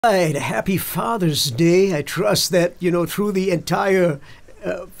Right, happy Father's Day. I trust that, through the entire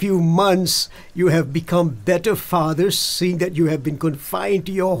few months, you have become better fathers, seeing that you have been confined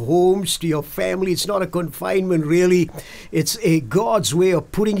to your homes, to your family. It's not a confinement, really. It's a God's way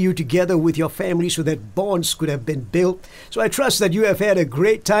of putting you together with your family so that bonds could have been built. So I trust that you have had a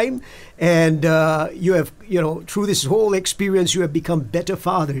great time, and you have, through this whole experience, you have become better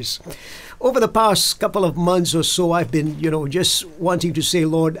fathers. Over the past couple of months or so, I've been, just wanting to say,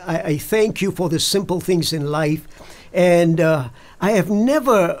 Lord, I thank you for the simple things in life. And I have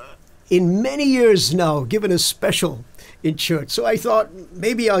never, in many years now, given a special in church. So I thought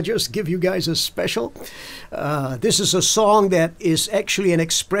maybe I'll just give you guys a special. This is a song that is actually an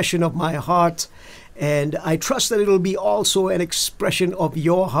expression of my heart. And I trust that it'll be also an expression of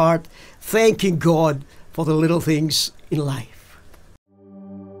your heart, thanking God for the little things in life.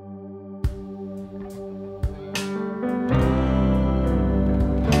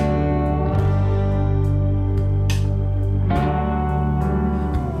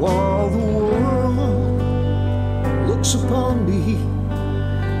 While the world looks upon me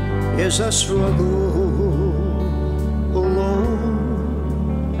as I struggle alone,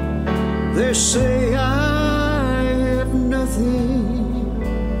 they say I have nothing,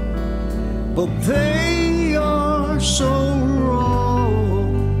 but they are so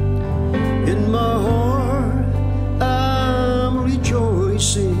wrong. In my heart I'm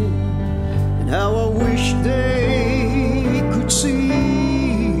rejoicing, and how I wish they could see.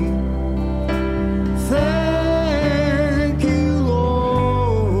 Thank you,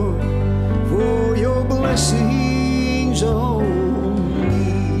 Lord, for your blessings on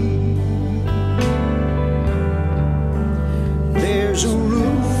me. There's a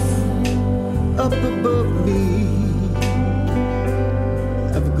roof up above me,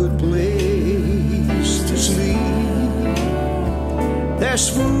 I've a good place to sleep. There's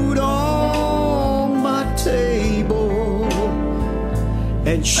food on my table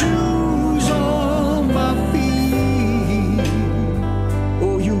and shoes on my feet.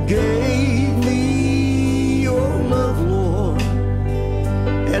 Oh, you gave me your love, Lord,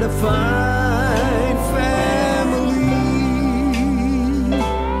 and a fine family.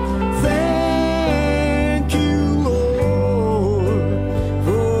 Thank you, Lord,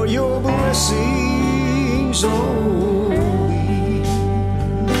 for your blessings on me.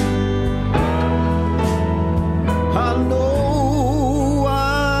 I know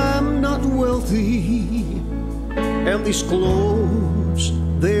I'm not wealthy, and these clothes,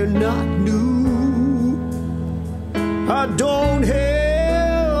 they're not new. I don't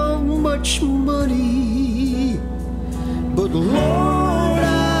have much money, but Lord,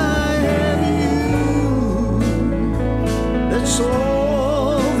 I have you. That's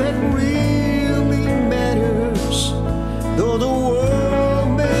all that really matters, though the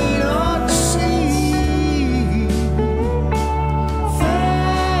world may not see.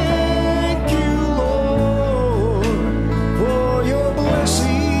 Thank you, Lord, for your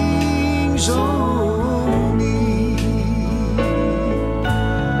blessings on me.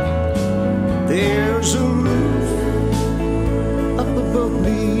 There's a roof up above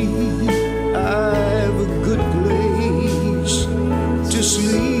me, I've a good place to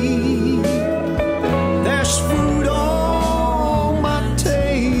sleep. There's food on my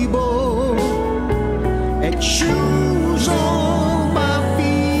table and shoes on my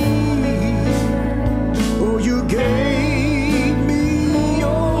feet. Oh, you gave me your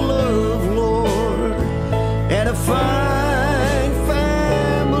love, Lord, and a fine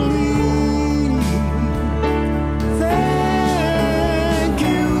family. Thank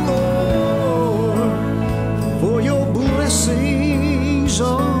you, Lord, for your blessings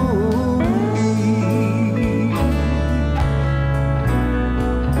on me.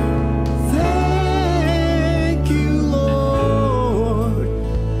 Thank you, Lord,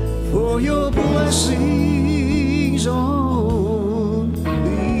 for your blessings on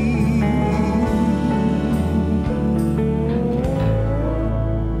me.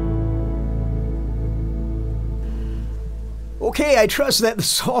 Okay, I trust that the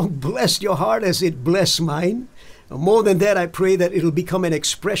song blessed your heart as it blessed mine. More than that, I pray that it'll become an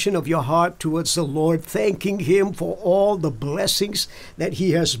expression of your heart towards the Lord, thanking Him for all the blessings that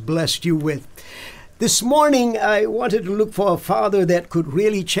He has blessed you with. This morning, I wanted to look for a father that could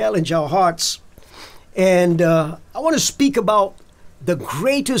really challenge our hearts. And I want to speak about the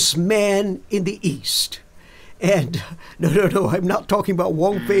greatest man in the East. And no, I'm not talking about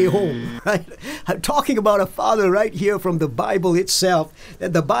Wong Fei Hong, right? I'm talking about a father right here from the Bible itself,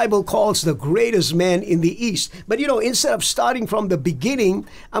 that the Bible calls the greatest man in the East. But instead of starting from the beginning,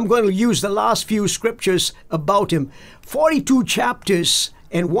 I'm going to use the last few scriptures about him. 42 chapters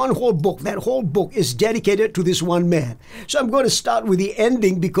and one whole book. That whole book is dedicated to this one man. So I'm going to start with the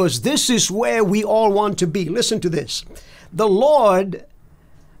ending because this is where we all want to be. Listen to this. The Lord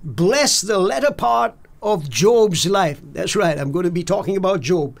blessed the latter part of Job's life. That's right, I'm going to be talking about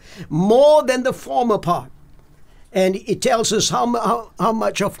Job. More than the former part. And it tells us how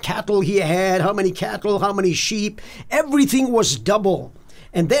much of cattle he had, how many cattle, how many sheep. Everything was double.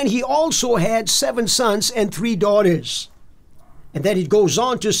 And then he also had 7 sons and 3 daughters. And then it goes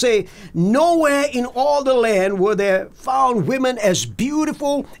on to say, nowhere in all the land were there found women as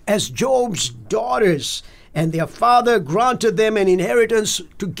beautiful as Job's daughters. And their father granted them an inheritance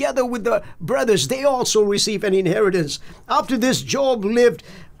together with the brothers. They also received an inheritance. After this, Job lived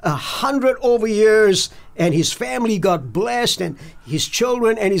 100 over years, and his family got blessed, and his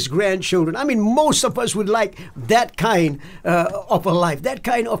children and his grandchildren. I mean, most of us would like that kind of a life, that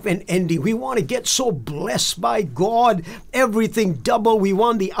kind of an ending. We want to get so blessed by God, everything double. We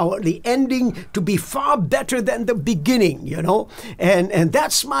want the ending to be far better than the beginning, you know. And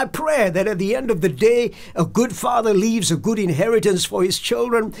that's my prayer, that at the end of the day, a good father leaves a good inheritance for his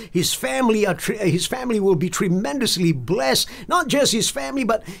children. His family will be tremendously blessed. Not just his family,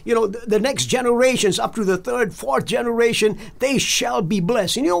 but, you know, the next generations up to the 3rd, 4th generation, they shall be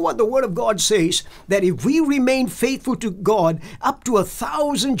blessed. And you know what the Word of God says? That if we remain faithful to God up to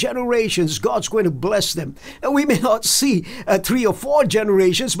 1,000 generations, God's going to bless them. And we may not see 3 or 4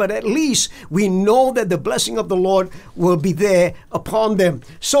 generations, but at least we know that the blessing of the Lord will be there upon them.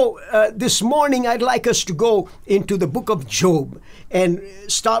 So this morning, I'd like us to go into the book of Job and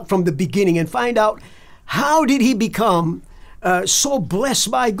start from the beginning and find out how did he become so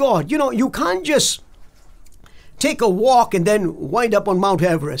blessed by God. You know, you can't just take a walk and then wind up on Mount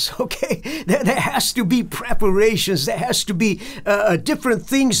Everest, okay? There has to be preparations. There has to be different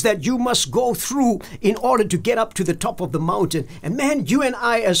things that you must go through in order to get up to the top of the mountain. And man, you and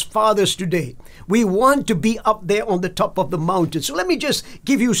I as fathers today, we want to be up there on the top of the mountain. So let me just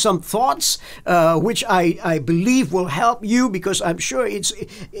give you some thoughts, which I believe will help you, because I'm sure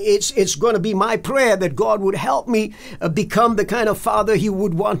it's going to be my prayer that God would help me become the kind of father He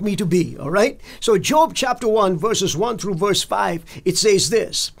would want me to be, all right? So Job chapter 1, verses 1 through verse 5, it says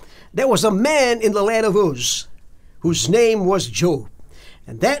this: there was a man in the land of Uz, whose name was Job.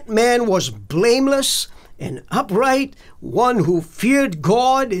 And that man was blameless and upright, one who feared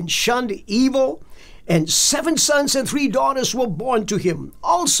God and shunned evil. And 7 sons and 3 daughters were born to him.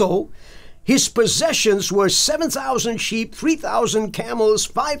 Also, his possessions were 7,000 sheep, 3,000 camels,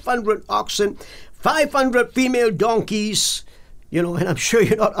 500 oxen, 500 female donkeys. You know, and I'm sure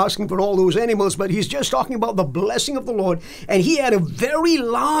you're not asking for all those animals, but he's just talking about the blessing of the Lord. And he had a very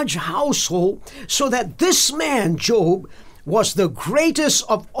large household, so that this man, Job, was the greatest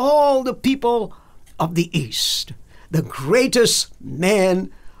of all the people of the East. The greatest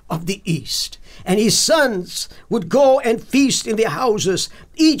man of the East. And his sons would go and feast in their houses,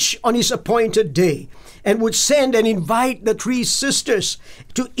 each on his appointed day, and would send and invite the 3 sisters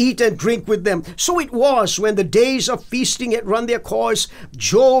to eat and drink with them. So it was, when the days of feasting had run their course,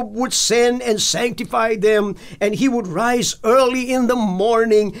 Job would send and sanctify them, and he would rise early in the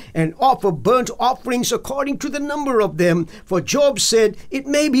morning and offer burnt offerings according to the number of them. For Job said, it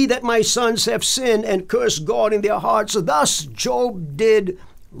may be that my sons have sinned and cursed God in their hearts. Thus Job did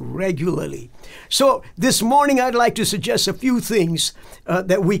regularly. So this morning I'd like to suggest a few things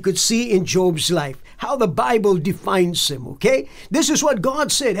that we could see in Job's life, how the Bible defines him, okay? This is what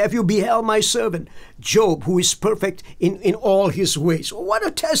God said: have you beheld my servant Job, who is perfect in all his ways? Well, what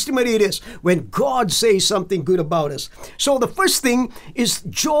a testimony it is when God says something good about us. So the first thing is,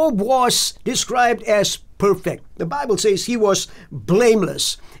 Job was described as perfect. The Bible says he was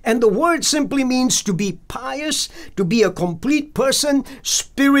blameless. And the word simply means to be pious, to be a complete person,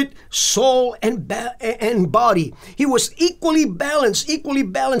 spirit, soul, and body. He was equally balanced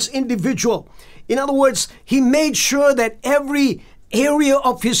individual. In other words, he made sure that every area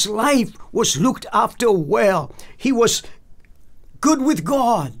of his life was looked after well. He was good with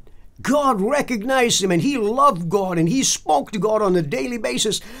God. God recognized him, and he loved God, and he spoke to God on a daily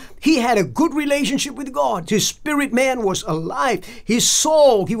basis. He had a good relationship with God. His spirit man was alive. His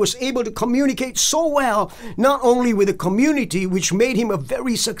soul, he was able to communicate so well, not only with the community, which made him a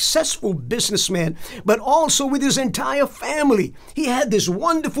very successful businessman, but also with his entire family. He had this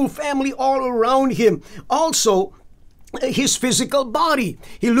wonderful family all around him. Also, his physical body.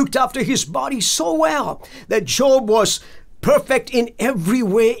 He looked after his body so well that Job was perfect in every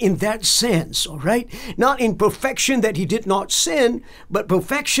way in that sense, all right? Not in perfection that he did not sin, but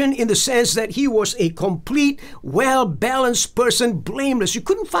perfection in the sense that he was a complete, well-balanced person, blameless. You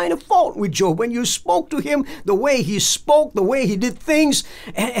couldn't find a fault with Job. When you spoke to him, the way he spoke, the way he did things,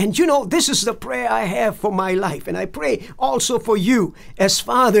 and you know, this is the prayer I have for my life, and I pray also for you as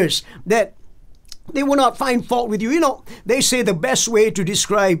fathers, that they will not find fault with you. You know, they say the best way to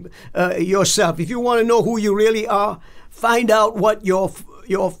describe yourself, if you want to know who you really are, find out what your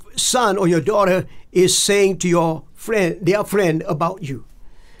son or your daughter is saying to their friend about you.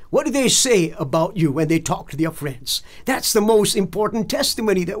 What do they say about you when they talk to their friends? That's the most important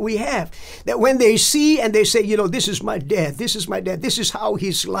testimony that we have. That when they see and they say, you know, this is my dad, this is my dad, this is how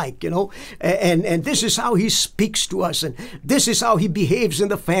he's like, you know, and this is how he speaks to us, and this is how he behaves in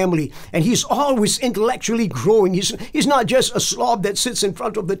the family, and he's always intellectually growing. He's not just a slob that sits in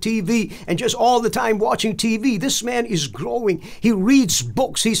front of the TV and just all the time watching TV. This man is growing. He reads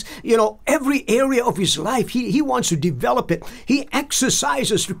books. He's, you know, every area of his life, he wants to develop it. He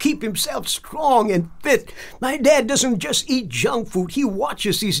exercises to keep himself strong and fit. My dad doesn't just eat junk food. He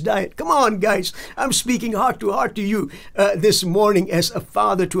watches his diet. Come on, guys. I'm speaking heart to heart to you this morning as a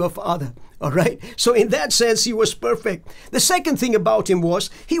father to a father. All right? So in that sense, he was perfect. The second thing about him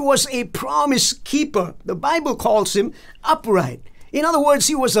was he was a promise keeper. The Bible calls him upright. In other words,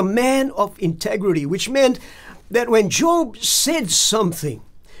 he was a man of integrity, which meant that when Job said something,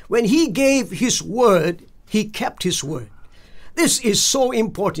 when he gave his word, he kept his word. This is so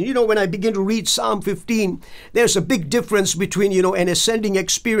important. You know, when I begin to read Psalm 15, there's a big difference between, you know, an ascending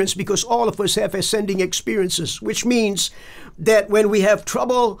experience, because all of us have ascending experiences, which means that when we have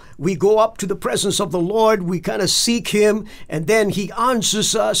trouble, we go up to the presence of the Lord, we kind of seek him, and then he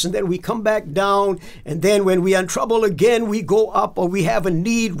answers us, and then we come back down, and then when we are in trouble again, we go up, or we have a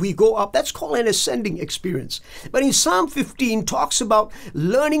need, we go up. That's called an ascending experience. But in Psalm 15 talks about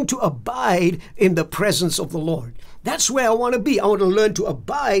learning to abide in the presence of the Lord. That's where I want to be. I want to learn to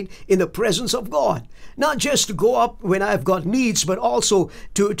abide in the presence of God. Not just to go up when I've got needs, but also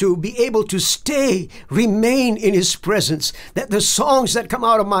to be able to stay, remain in his presence. That the songs that come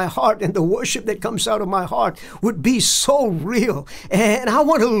out of my heart and the worship that comes out of my heart would be so real. And I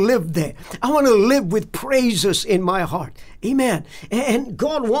want to live there. I want to live with praises in my heart. Amen. And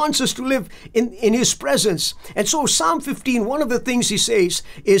God wants us to live in his presence. And so Psalm 15, one of the things he says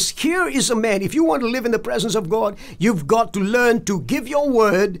is, here is a man. If you want to live in the presence of God, you've got to learn to give your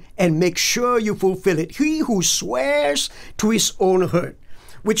word and make sure you fulfill it. He who swears to his own hurt.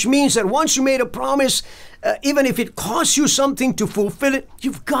 Which means that once you made a promise, even if it costs you something to fulfill it,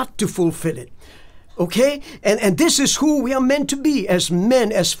 you've got to fulfill it. Okay? And this is who we are meant to be as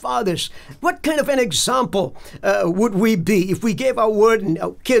men, as fathers. What kind of an example would we be if we gave our word and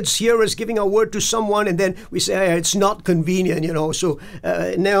our kids hear us giving our word to someone, and then we say, hey, it's not convenient, you know, so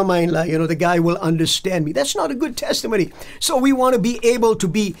never mind, like, you know, the guy will understand me. That's not a good testimony. So we want to be able to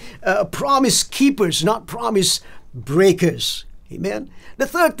be promise keepers, not promise breakers. Amen. The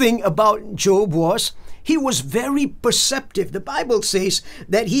third thing about Job was he was very perceptive. The Bible says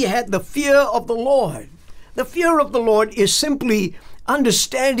that he had the fear of the Lord. The fear of the Lord is simply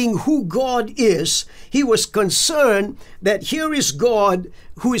understanding who God is. He was concerned that here is God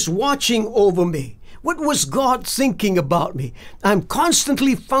who is watching over me. What was God thinking about me? I'm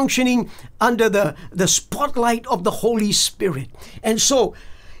constantly functioning under the spotlight of the Holy Spirit. And so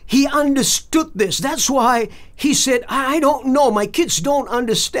he understood this. That's why he said, I don't know. My kids don't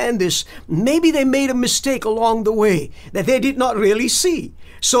understand this. Maybe they made a mistake along the way that they did not really see.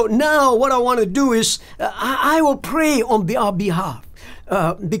 So now what I want to do is I will pray on their behalf.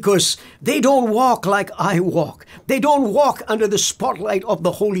 Because they don't walk like I walk. They don't walk under the spotlight of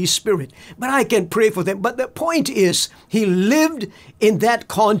the Holy Spirit. But I can pray for them. But the point is, he lived in that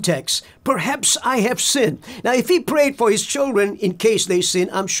context. Perhaps I have sinned. Now, if he prayed for his children in case they sin,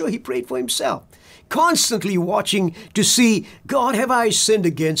 I'm sure he prayed for himself. Constantly watching to see, God, have I sinned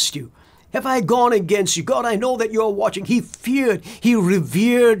against you? Have I gone against you? God, I know that you're watching. He feared, he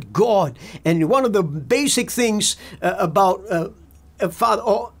revered God. And one of the basic things about a father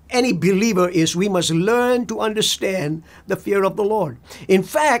or any believer is we must learn to understand the fear of the Lord. In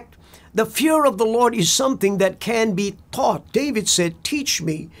fact, the fear of the Lord is something that can be taught. David said, teach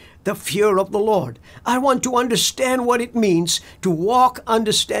me the fear of the Lord. I want to understand what it means to walk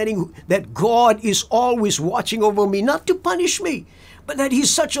understanding that God is always watching over me, not to punish me, but that he's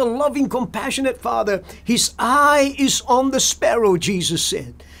such a loving, compassionate Father. His eye is on the sparrow, Jesus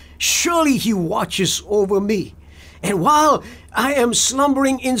said. Surely he watches over me. And while I am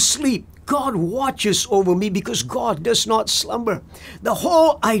slumbering in sleep, God watches over me because God does not slumber. The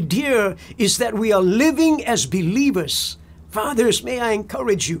whole idea is that we are living as believers Fathers, may I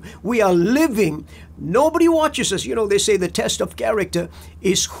encourage you, we are living. Nobody watches us. You know, they say the test of character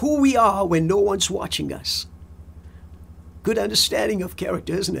is who we are when no one's watching us. Good understanding of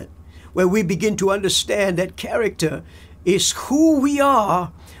character, isn't it? Where we begin to understand that character is who we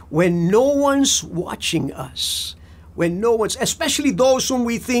are when no one's watching us. When no one's, especially those whom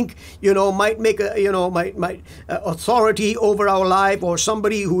we think, might make might authority over our life, or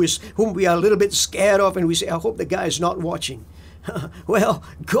somebody whom we are a little bit scared of, and we say, I hope the guy is not watching. Well,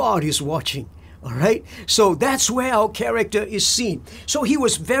 God is watching. All right? So that's where our character is seen. So he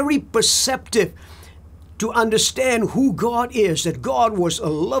was very perceptive to understand who God is, that God was a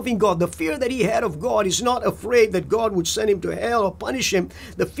loving God. The fear that he had of God is not afraid that God would send him to hell or punish him.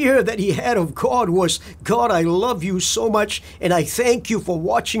 The fear that he had of God was, God, I love you so much, and I thank you for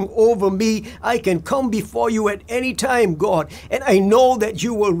watching over me. I can come before you at any time, God, and I know that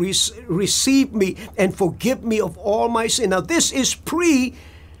you will receive me and forgive me of all my sin. Now, this is pre-Calvary.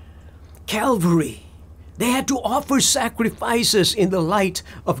 They had to offer sacrifices in the light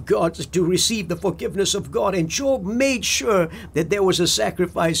of God to receive the forgiveness of God. And Job made sure that there was a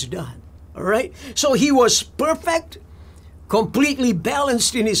sacrifice done. All right? So he was perfect, completely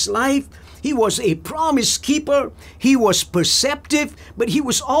balanced in his life. He was a promise keeper. He was perceptive, but he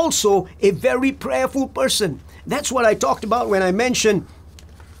was also a very prayerful person. That's what I talked about when I mentioned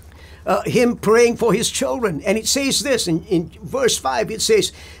him praying for his children. And it says this in verse 5, it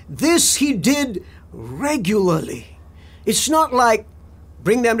says, this he did regularly. It's not like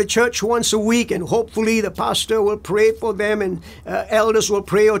bring them to church once a week and hopefully the pastor will pray for them and elders will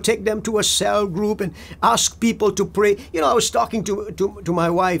pray, or take them to a cell group and ask people to pray. I was talking to my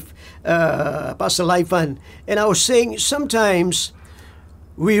wife, Pastor Laifan, and I was saying sometimes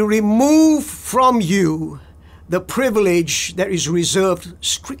we remove from you the privilege that is reserved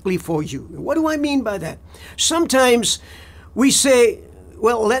strictly for you. What do I mean by that? Sometimes we say,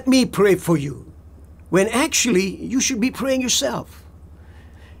 well, let me pray for you, when actually you should be praying yourself.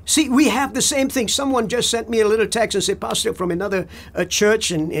 See, we have the same thing. Someone just sent me a little text and said, Pastor, from another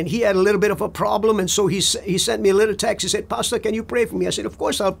church, and he had a little bit of a problem, and so he sent me a little text. He said, Pastor, can you pray for me? I said, of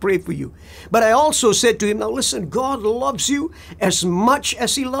course I'll pray for you. But I also said to him, now listen, God loves you as much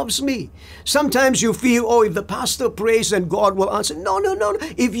as he loves me. Sometimes you feel, oh, if the pastor prays, then God will answer. No.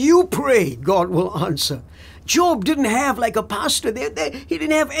 If you pray, God will answer. Job didn't have like a pastor. He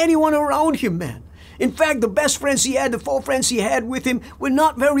didn't have anyone around him, man. In fact, the best friends he had, the 4 friends he had with him, were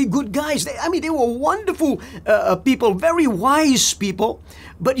not very good guys. They were wonderful people, very wise people.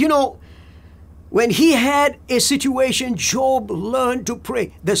 But when he had a situation, Job learned to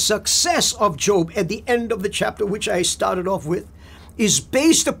pray. The success of Job at the end of the chapter, which I started off with, is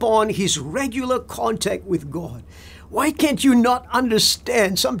based upon his regular contact with God. Why can't you not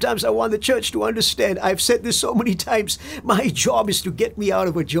understand? Sometimes I want the church to understand. I've said this so many times. My job is to get me out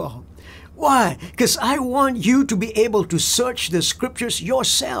of a job. Why? Because I want you to be able to search the scriptures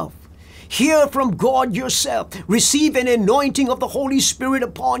yourself. Hear from God yourself. Receive an anointing of the Holy Spirit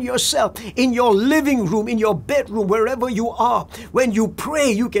upon yourself in your living room, in your bedroom, wherever you are. When you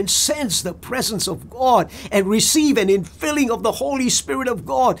pray, you can sense the presence of God and receive an infilling of the Holy Spirit of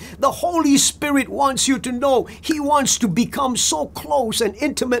God. The Holy Spirit wants you to know. He wants to become so close and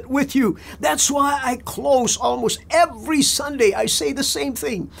intimate with you. That's why I close almost every Sunday. I say the same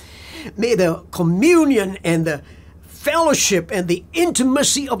thing. May the communion and the fellowship and the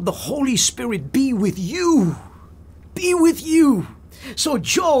intimacy of the Holy Spirit be with you. Be with you. So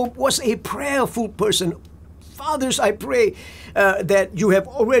Job was a prayerful person. Fathers, I pray that you have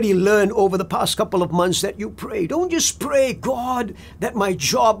already learned over the past couple of months that you pray. Don't just pray, God, that my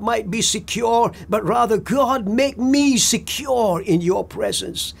job might be secure, but rather, God, make me secure in your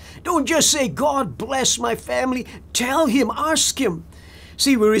presence. Don't just say, God, bless my family. Tell him, ask him.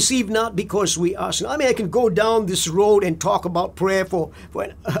 See, we receive not because we ask. I can go down this road and talk about prayer for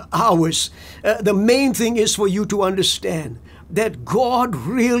hours. The main thing is for you to understand that God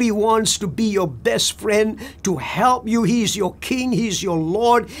really wants to be your best friend, to help you. He's your King. He's your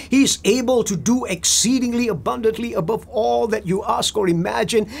Lord. He's able to do exceedingly abundantly above all that you ask or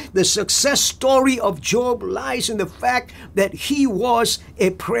imagine. The success story of Job lies in the fact that he was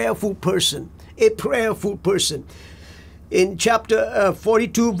a prayerful person. A prayerful person. In chapter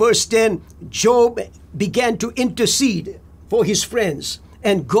 42, verse 10, Job began to intercede for his friends,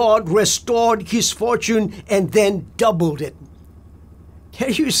 and God restored his fortune and then doubled it.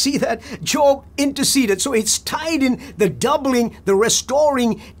 Can you see that? Job interceded. So it's tied in, the doubling, the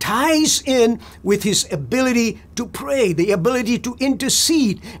restoring ties in with his ability to pray, the ability to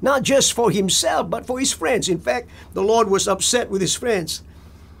intercede, not just for himself, but for his friends. In fact, the Lord was upset with his friends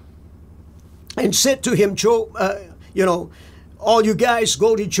and said to him, Job, you know, all you guys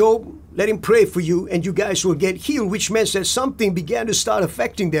go to Job, let him pray for you, and you guys will get healed, which meant that something began to start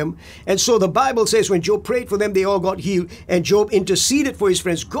affecting them. And so the Bible says when Job prayed for them, they all got healed, and Job interceded for his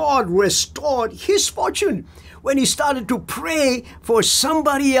friends. God restored his fortune when he started to pray for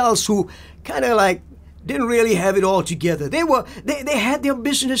somebody else who kind of like didn't really have it all together. They had their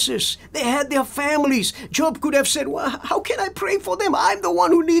businesses. They had their families. Job could have said, well, how can I pray for them? I'm the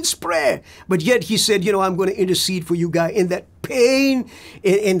one who needs prayer. But yet he said, you know, I'm going to intercede for you guys in that pain,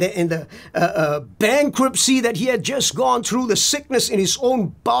 in the bankruptcy that he had just gone through, the sickness in his own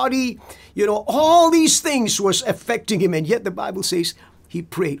body. You know, all these things was affecting him. And yet the Bible says he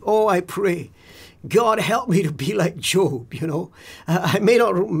prayed. Oh, I pray, God, help me to be like Job, you know. I may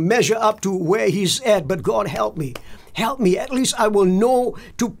not measure up to where he's at, but God, help me. Help me. At least I will know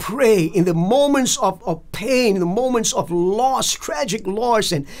to pray in the moments of pain, in the moments of loss, tragic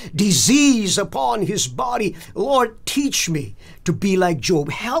loss and disease upon his body. Lord, teach me to be like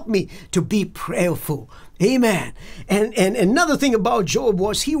Job. Help me to be prayerful. Amen. And another thing about Job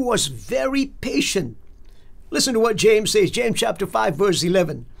was he was very patient. Listen to what James says, James chapter 5, verse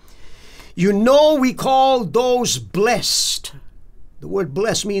 11. You know, we call those blessed. The word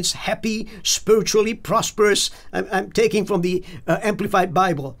blessed means happy, spiritually prosperous. I'm taking from the Amplified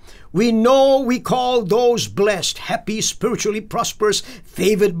Bible. We know we call those blessed, happy, spiritually prosperous,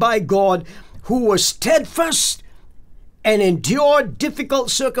 favored by God, who were steadfast and endured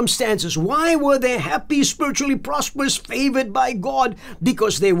difficult circumstances. Why were they happy, spiritually prosperous, favored by God?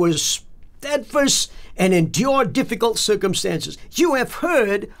 Because they were steadfast and endured difficult circumstances. You have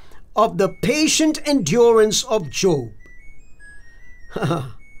heard of the patient endurance of Job.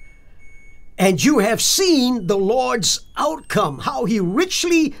 And you have seen the Lord's outcome, how he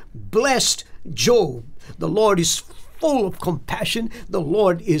richly blessed Job. The Lord is full of compassion. The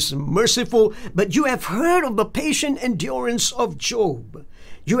Lord is merciful. But you have heard of the patient endurance of Job.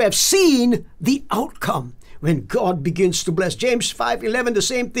 You have seen the outcome when God begins to bless. James 5:11, the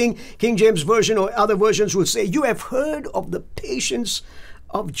same thing. King James Version or other versions will say, you have heard of the patience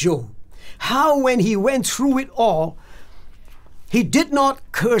of Job. How when he went through it all, he did not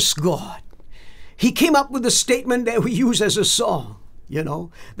curse God. He came up with a statement that we use as a song, you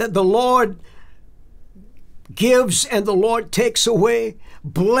know, that the Lord gives and the Lord takes away.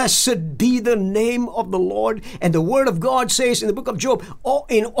 Blessed be the name of the Lord. And the word of God says in the book of Job,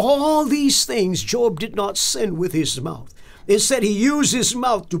 in all these things, Job did not sin with his mouth. Instead, he used his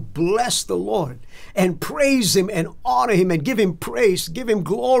mouth to bless the Lord and praise him and honor him and give him praise, give him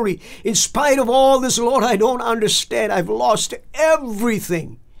glory. In spite of all this, Lord, I don't understand. I've lost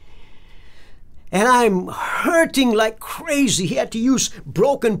everything. And I'm hurting like crazy. He had to use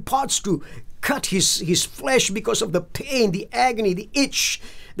broken pots to cut his flesh because of the pain, the agony, the itch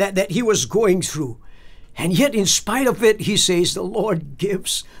that he was going through. And yet, in spite of it, he says, the Lord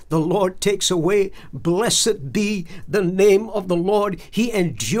gives, the Lord takes away. Blessed be the name of the Lord. He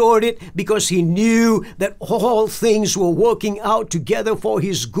endured it because he knew that all things were working out together for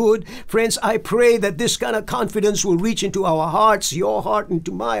his good. Friends, I pray that this kind of confidence will reach into our hearts, your heart,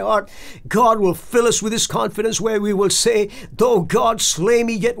 into my heart. God will fill us with this confidence where we will say, though God slay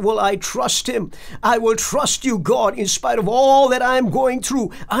me, yet will I trust him. I will trust you, God, in spite of all that I'm going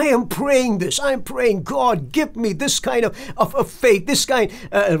through. I am praying this. I'm praying, God, give me this kind of faith, this kind,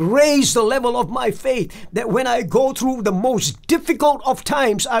 raise the level of my faith, that when I go through the most difficult of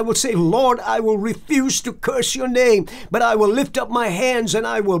times, I will say, Lord, I will refuse to curse your name, but I will lift up my hands and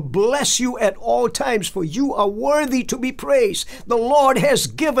I will bless you at all times, for you are worthy to be praised. The Lord has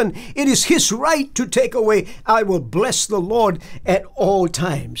given. It is his right to take away. I will bless the Lord at all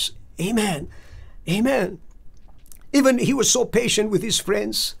times. Amen. Amen. Even he was so patient with his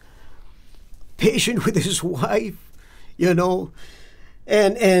friends, patient with his wife, you know,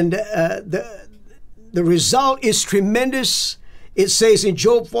 and the result is tremendous. It says in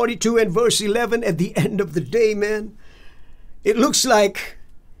Job 42 and verse 11, at the end of the day, man, it looks like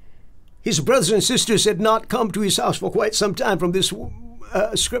his brothers and sisters had not come to his house for quite some time from this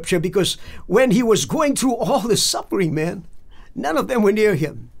scripture, because when he was going through all the suffering, man, none of them were near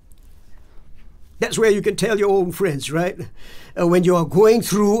him. That's where you can tell your own friends, right? When you are going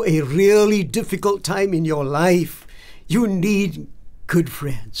through a really difficult time in your life, you need good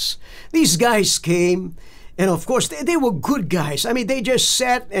friends. These guys came, and of course, they were good guys. I mean, they just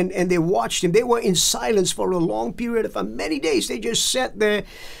sat and they watched him. They were in silence for a long period of many days. They just sat there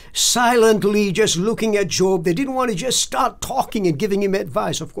silently, just looking at Job. They didn't want to just start talking and giving him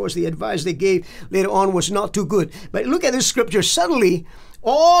advice. Of course, the advice they gave later on was not too good. But look at this scripture. Suddenly,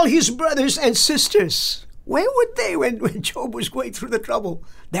 all his brothers and sisters Where were they when Job was going through the trouble?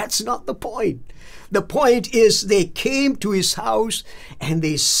 That's not the point. The point is they came to his house and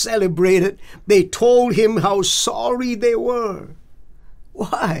they celebrated. They told him how sorry they were.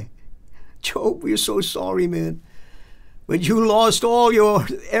 Why? Job, we're so sorry, man. When you lost all your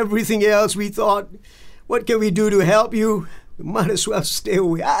everything else, we thought, what can we do to help you? We might as well stay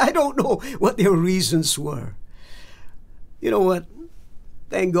away. I don't know what their reasons were. You know what?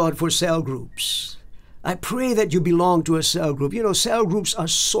 Thank God for cell groups. I pray that you belong to a cell group. You know, cell groups are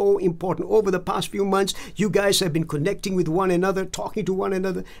so important. Over the past few months, you guys have been connecting with one another, talking to one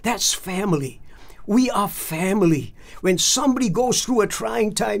another. That's family. We are family. When somebody goes through a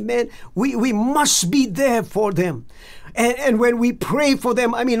trying time, man, we must be there for them. And when we pray for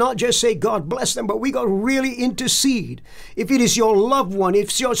them, I mean, not just say, God bless them, but we got to really intercede. If it is your loved one, if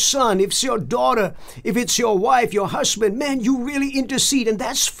it's your son, if it's your daughter, if it's your wife, your husband, man, you really intercede, and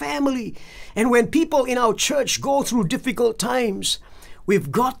that's family. And when people in our church go through difficult times,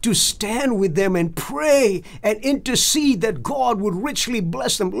 we've got to stand with them and pray and intercede that God would richly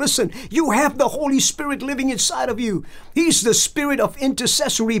bless them. Listen, you have the Holy Spirit living inside of you. He's the spirit of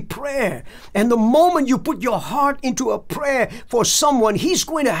intercessory prayer. And the moment you put your heart into a prayer for someone, He's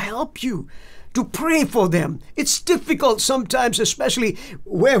going to help you to pray for them. It's difficult sometimes, especially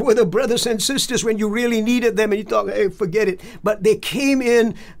where were the brothers and sisters when you really needed them and you thought, hey, forget it. But they came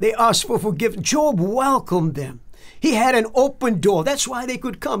in, they asked for forgiveness. Job welcomed them. He had an open door. That's why they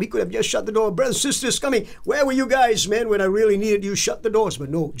could come. He could have just shut the door. Brothers and sisters coming. Where were you guys, man? When I really needed you, shut the doors. But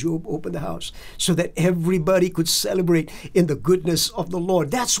no, Job opened the house so that everybody could celebrate in the goodness of the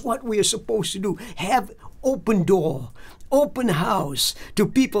Lord. That's what we are supposed to do. Have open door, open house to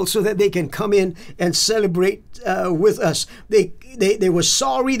people so that they can come in and celebrate with us. They were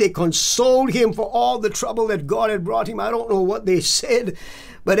sorry. They consoled him for all the trouble that God had brought him. I don't know what they said.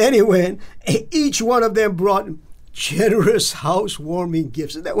 But anyway, each one of them brought generous housewarming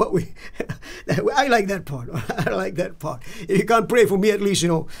gifts. Is that what I like that part. I like that part. If you can't pray for me, at least,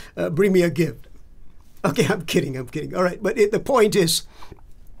 bring me a gift. Okay, I'm kidding. All right, but the point is,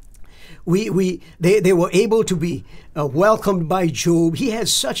 they were able to be welcomed by Job. He had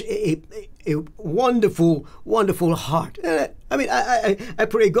such a wonderful, wonderful heart. I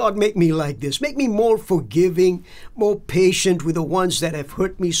pray, God, make me like this. Make me more forgiving, more patient with the ones that have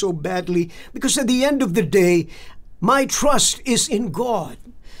hurt me so badly. Because at the end of the day, my trust is in God,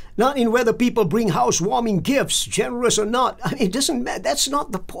 not in whether people bring housewarming gifts, generous or not. I mean, it doesn't matter. That's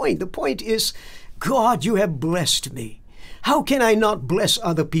not the point. The point is, God, you have blessed me. How can I not bless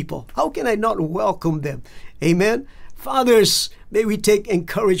other people? How can I not welcome them? Amen. Fathers, may we take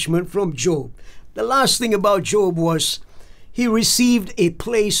encouragement from Job. The last thing about Job was he received a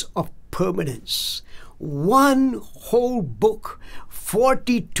place of permanence. One whole book,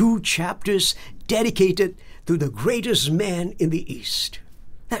 42 chapters dedicated to the greatest man in the East.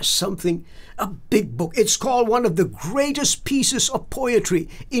 That's something, a big book. It's called one of the greatest pieces of poetry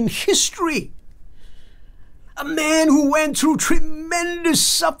in history. A man who went through tremendous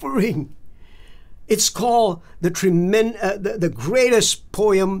suffering. It's called the greatest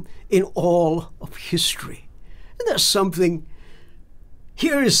poem in all of history. And there's something,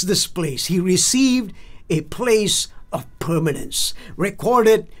 here is this place. He received a place of permanence,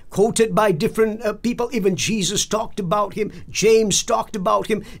 recorded, quoted by different people. Even Jesus talked about him. James talked about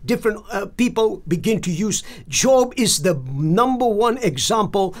him. Different people begin to use. Job is the number one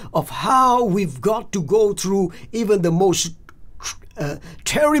example of how we've got to go through even the most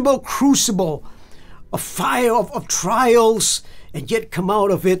terrible crucible of fire, of trials, and yet come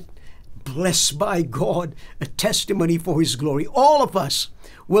out of it blessed by God, a testimony for His glory. All of us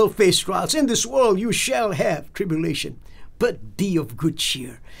will face trials. In this world you shall have tribulation, but be of good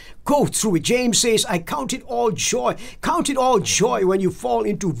cheer. Go through it. James says, I count it all joy. Count it all joy when you fall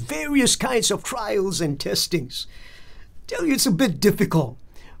into various kinds of trials and testings. I tell you, it's a bit difficult,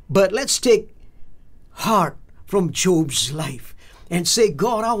 but let's take heart from Job's life and say,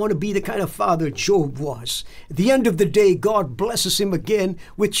 God, I want to be the kind of father Job was. At the end of the day, God blesses him again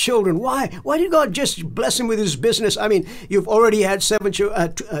with children. Why? Why did God just bless him with his business? I mean, you've already had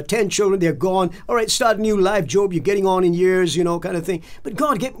 10 children, they're gone. All right, start a new life, Job, you're getting on in years, kind of thing. But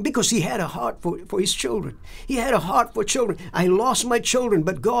God, because he had a heart for his children. He had a heart for children. I lost my children,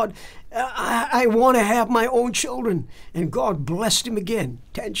 but God, I want to have my own children. And God blessed him again,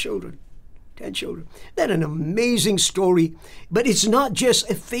 10 children. 10 children. That's an amazing story, but it's not just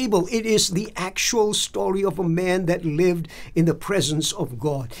a fable. It is the actual story of a man that lived in the presence of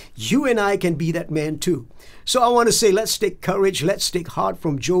God. You and I can be that man too. So I want to say, let's take courage, let's take heart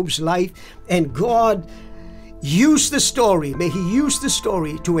from Job's life, and God use the story. May He use the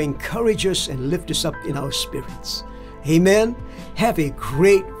story to encourage us and lift us up in our spirits. Amen. Have a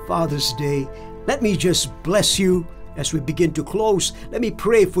great Father's Day. Let me just bless you as we begin to close. Let me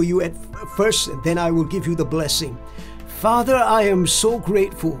pray for you at first, and then I will give you the blessing. Father, I am so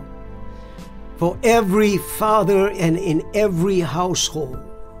grateful for every father and in every household.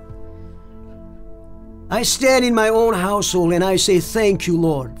 I stand in my own household and I say thank you,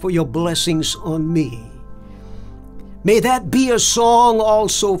 Lord, for your blessings on me. May that be a song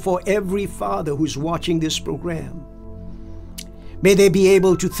also for every father who's watching this program. May they be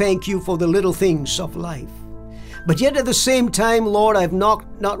able to thank you for the little things of life. But yet at the same time, Lord, I've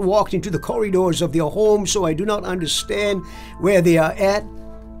not walked into the corridors of their home, so I do not understand where they are at.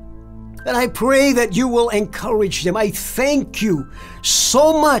 And I pray that you will encourage them. I thank you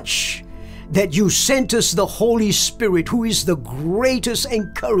so much that you sent us the Holy Spirit, who is the greatest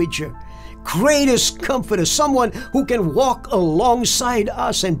encourager, greatest comforter, someone who can walk alongside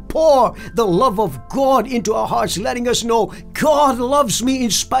us and pour the love of God into our hearts, letting us know God loves me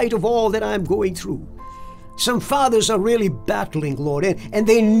in spite of all that I'm going through. Some fathers are really battling, Lord, and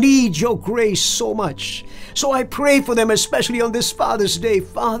they need your grace so much. So I pray for them, especially on this Father's Day.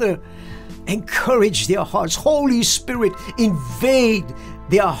 Father, encourage their hearts. Holy Spirit, invade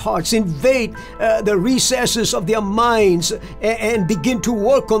their hearts, invade the recesses of their minds, and begin to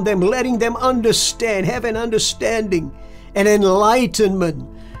work on them, letting them understand, have an understanding, an enlightenment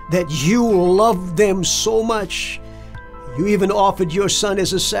that you love them so much. You even offered your Son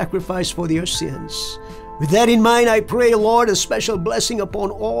as a sacrifice for their sins. With that in mind, I pray, Lord, a special blessing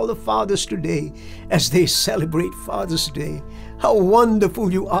upon all the fathers today as they celebrate Father's Day. How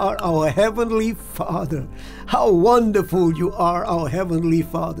wonderful you are, our Heavenly Father. How wonderful you are, our Heavenly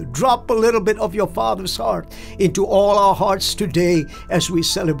Father. Drop a little bit of your Father's heart into all our hearts today as we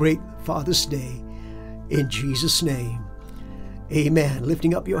celebrate Father's Day. In Jesus' name, amen.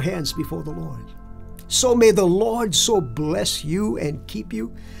 Lifting up your hands before the Lord. So may the Lord so bless you and keep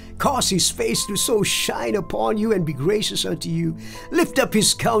you, cause His face to so shine upon you and be gracious unto you, lift up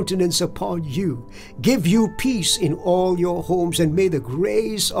His countenance upon you, give you peace in all your homes, and may the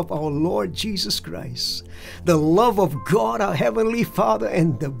grace of our Lord Jesus Christ, the love of God our Heavenly Father,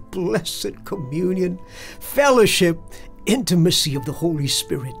 and the blessed communion, fellowship, intimacy of the Holy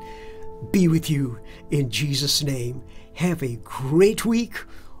Spirit be with you in Jesus' name. Have a great week,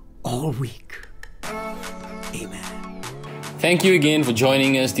 all week. Amen. Thank you again for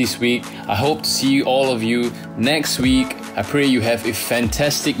joining us this week. I hope to see all of you next week. I pray you have a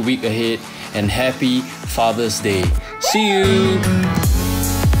fantastic week ahead and happy Father's Day. See you!